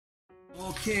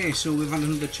Okay, so we've had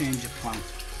another change of plan.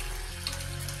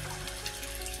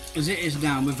 As it is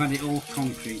now, we've had it all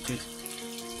concreted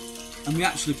and we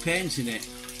actually painted it,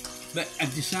 but I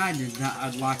decided that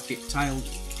I'd like it tiled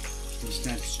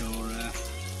instead, so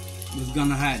we've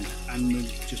gone ahead and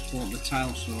we've just bought the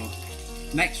tile. So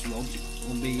next vlog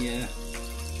will be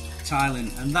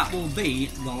tiling, and that will be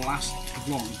the last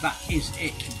vlog. That is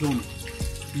it, done.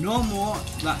 No more,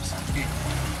 that's it.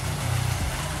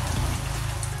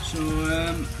 So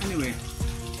anyway,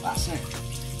 that's it.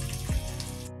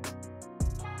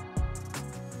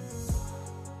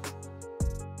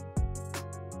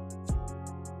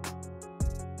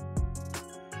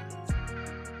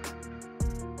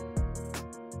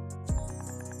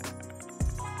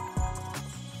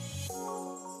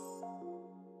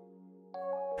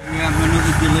 We have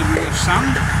another delivery of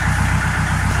sand.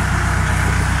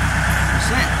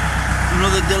 That's it.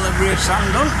 Another delivery of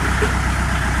sand done.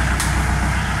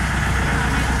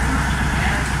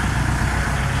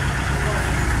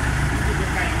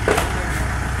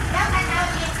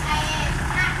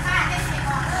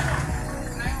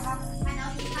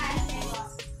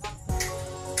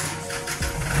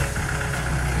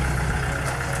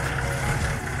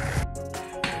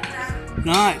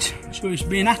 Right, so it's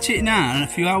been at it now in a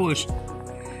few hours,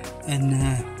 and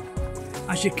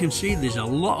as you can see, there's a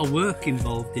lot of work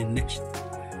involved in this.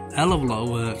 Hell of a lot of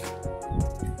work.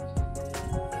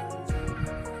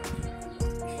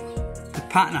 The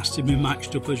pattern has to be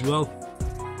matched up as well.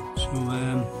 So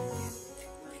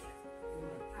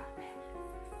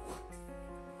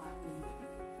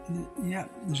yeah,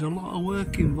 there's a lot of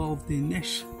work involved in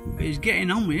this, but he's getting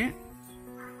on with it.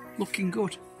 Looking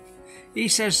good. He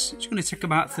says it's going to take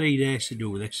about 3 days to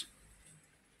do this.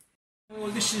 Well,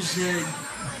 this is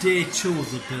day 2 of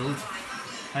the build,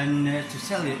 and to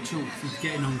tell you the truth, he's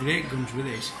getting on great guns with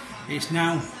this. It's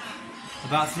now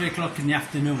about 3 o'clock in the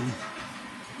afternoon,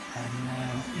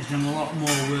 and he's done a lot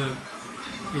more work.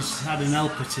 He's had an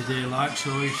helper today, like, so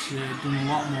he's done a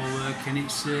lot more work, and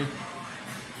it's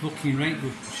looking right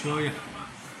good. I'll show you.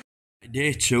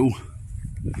 Day 2,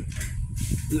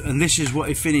 and this is what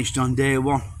he finished on day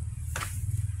 1.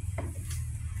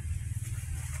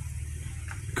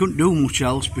 Couldn't do much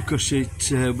else because we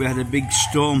had a big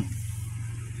storm,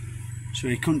 so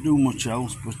he couldn't do much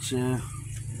else, but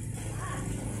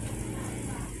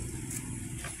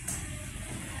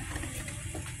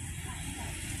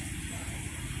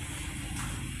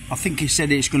I think he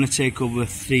said it's going to take over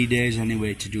 3 days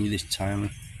anyway to do this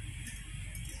tiling.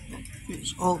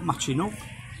 It's all matching up.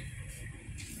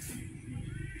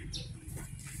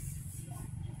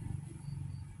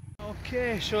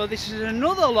 Okay, so this is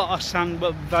another lot of sand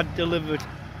we've had delivered.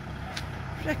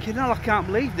 Freaking hell, I can't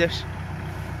believe this.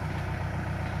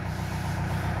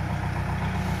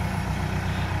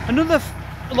 Another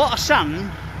lot of sand,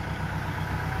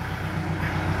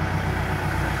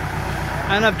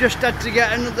 and I've just had to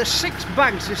get another 6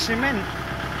 bags of cement.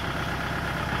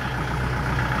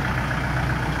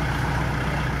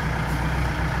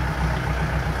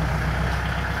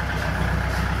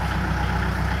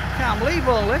 Can't believe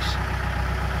all this.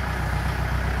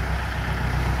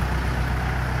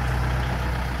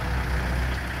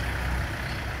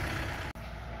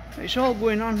 It's all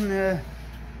going on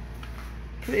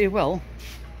pretty well.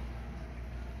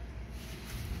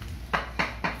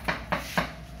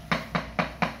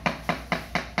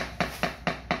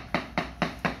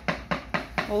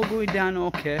 All going down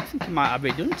okay. I think I might have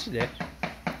it done today.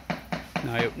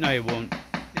 No, it won't.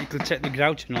 It could take the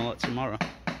grout and all that tomorrow.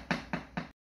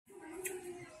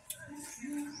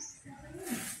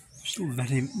 Still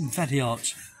very, very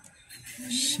hot.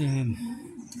 It's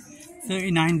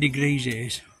 39 degrees it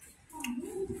is.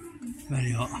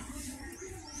 Very hot.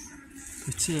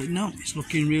 But no, it's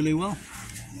looking really well.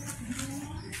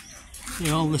 See,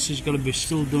 all this has got to be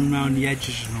still done around the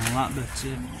edges and all that, but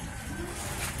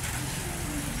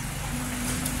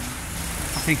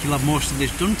I think he'll have most of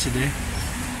this done today.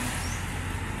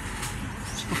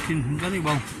 It's looking very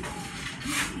well.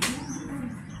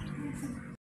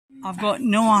 I've got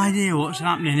no idea what's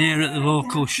happening here at the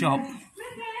local shop.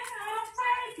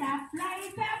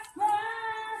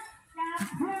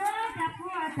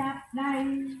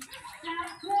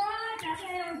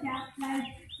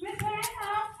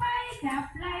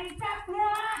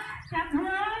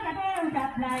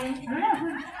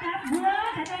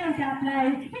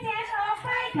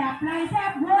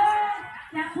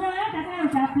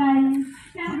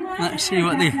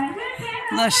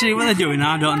 Let's see what they're doing.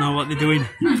 I don't know what they're doing.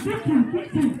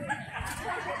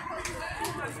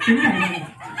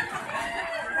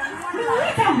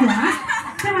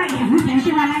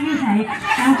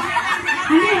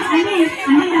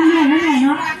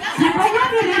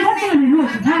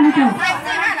 having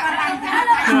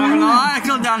a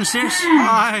little dance, sis.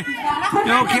 Hi.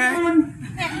 You okay?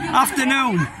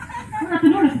 Afternoon.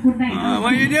 What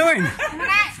are you doing?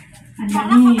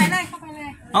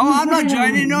 Oh, I'm not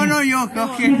joining. No, you're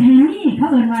okay.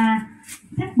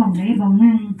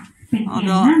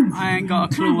 I ain't got a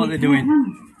clue what they're doing.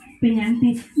 เป็นยัง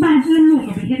ที่บ้านอื่นลูก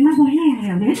ก็ไปเฮ็ดมาบ่แห้งแ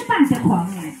ล้วเลยบ้านเจ้าของ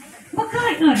เนี่ยบ่เค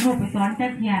ยเอิ้นลูกไปสอนจั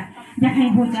กเที่ยอยากให้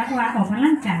ฮู้จักว่าออกกำ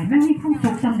ลังกายมันมีความสุ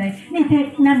ขซำใดนี่แต่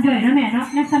นั่นด้วยเนาะแม่เนาะ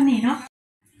นั่นซำนี้เนาะ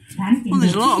Well,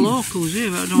 there's a lot of locals here,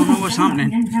 but I don't know what's happening.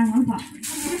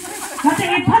 เขาจะ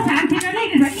เฮ็ดพอ30นาทีก็ได้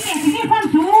อีกมีความ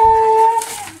สุข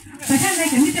แต่ถ้าได้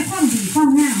ก็มีแต่ความดีความ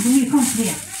งามบ่มีความเครี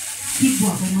ยดคิดบ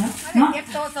วกไปหมดเนาะ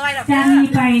จะมี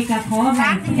ไปก็ขอให้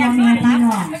พ่อแม่พี่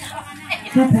น้อง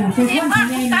ทุกผู้ทุกคน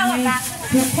ที่ใน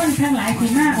ทุกคนทั้งหลายที่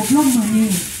มาอบรมมื้อนี้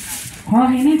ขอ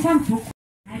ให้มีความสุข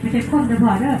ให้ไปเป็นคนเด้อพ่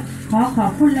อเด้อขอขอ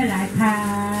บคุณหลายๆค่ะ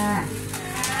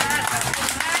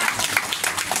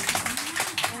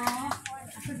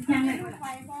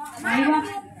ไปว่า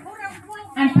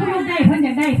อันผู้รู้ได้เพิ่นอย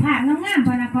ากได้ภาพงามๆ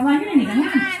พ่อนะเพราะว่านี่ก็ง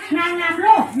ามโล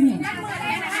กนี่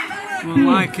Well,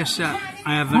 like I said,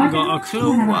 I haven't got a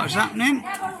clue what's happening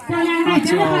at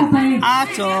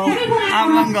all. I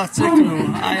haven't got a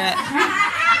clue.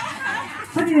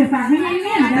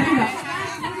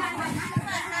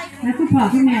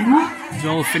 It's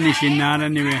all finishing now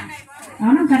anyway.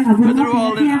 But they're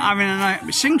all having a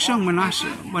night sing-song when I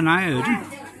heard them.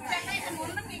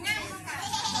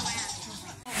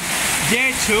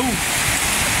 Day 2,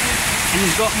 and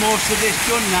he's got most of this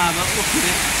done now, but look at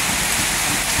it.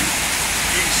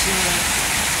 It's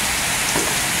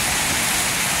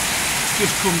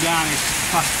just come down, it's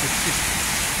plaster, just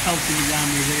pelting me down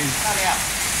with rain.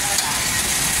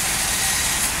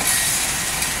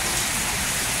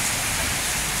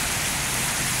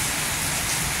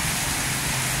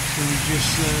 So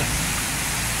just,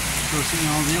 you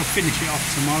know, they'll finish it off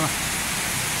tomorrow.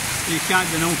 You can't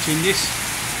get out in this.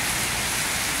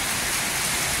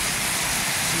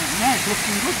 Yeah, it's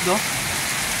looking good though.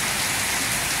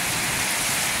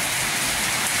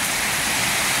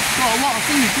 Got a lot of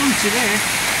things done today.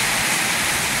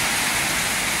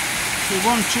 So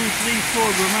 1, 2, 3,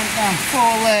 4, we went down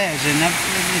 4 layers and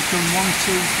everything's done 1,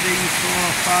 2, 3,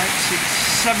 4, 5,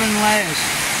 6, 7 layers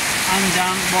and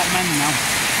down bottom end now.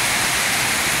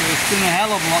 So it's done a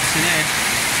hell of a lot today.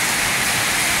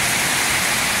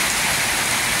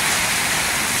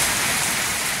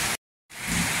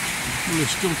 Well,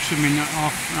 there's still trimming that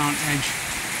off round edge.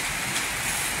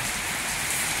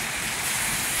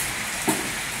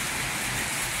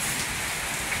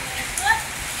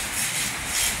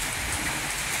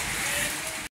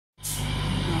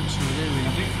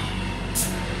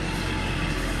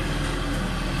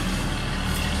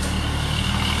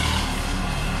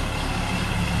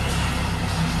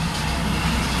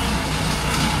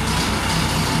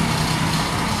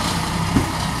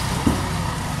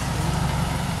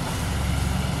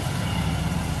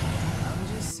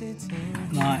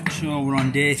 Right, so we're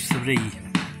on day 3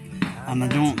 and I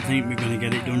don't think we're going to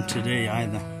get it done today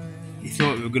either. He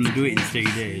thought we were going to do it in 3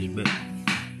 days, but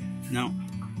no,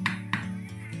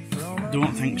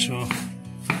 don't think so.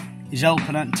 His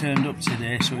helper hadn't turned up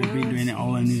today, so he's been doing it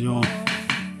all on his own.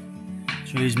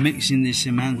 So he's mixing the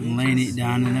cement and laying it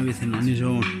down and everything on his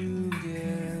own.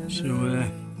 So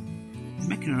he's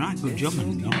making a right good job on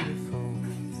it though.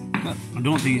 But I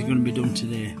don't think it's going to be done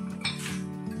today.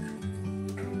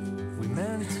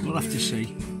 We'll have to see.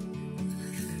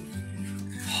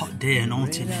 Hot day and all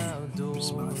today.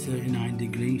 It's about 39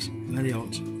 degrees. Very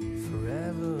hot.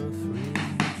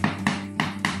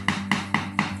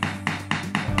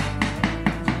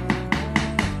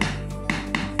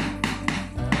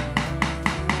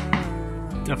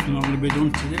 Definitely not going to be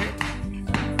done today.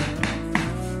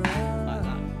 Like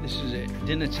that. This is it.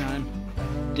 Dinner time.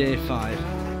 Day 5.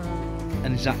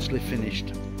 And it's actually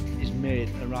finished. He's made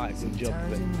a right good job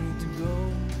of it.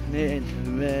 Made a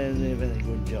very, very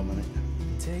good job on it.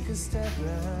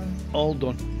 All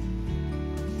done.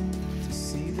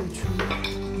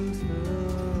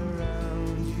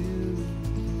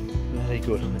 Very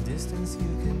good.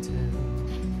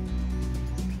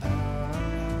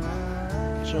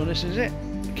 So this is it.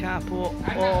 Carport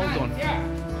all done.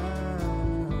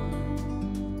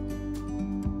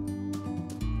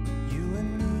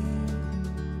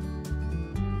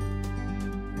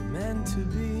 To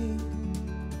be